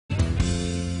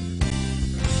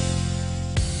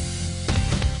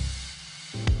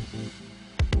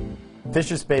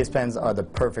Fisher Space Pens are the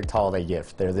perfect holiday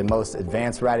gift. They're the most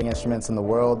advanced writing instruments in the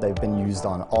world. They've been used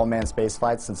on all-manned space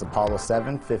flights since Apollo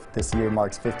 7. This year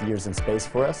marks 50 years in space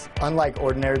for us. Unlike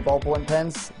ordinary ballpoint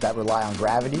pens that rely on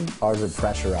gravity, ours are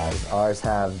pressurized. Ours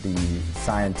have the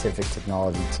scientific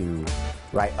technology to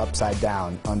write upside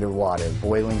down, underwater,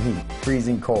 boiling heat,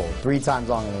 freezing cold, 3 times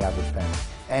longer than the average pen.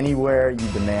 Anywhere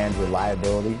you demand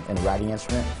reliability in a writing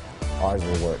instrument, ours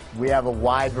will work. We have a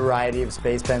wide variety of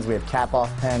space pens. We have cap-off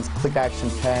pens,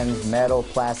 click-action pens, metal,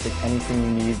 plastic, anything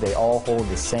you need. They all hold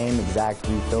the same exact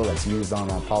refill that's used on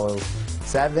Apollo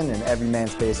 7 and every manned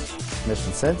space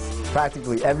mission since.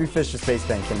 Practically every Fisher Space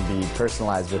Pen can be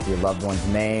personalized with your loved one's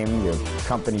name, your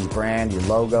company's brand, your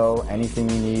logo, anything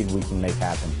you need, we can make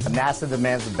happen. NASA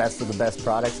demands the best of the best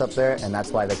products up there, and that's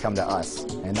why they come to us.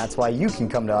 And that's why you can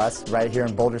come to us right here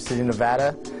in Boulder City,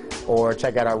 Nevada, or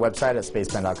check out our website at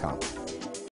spacepen.com.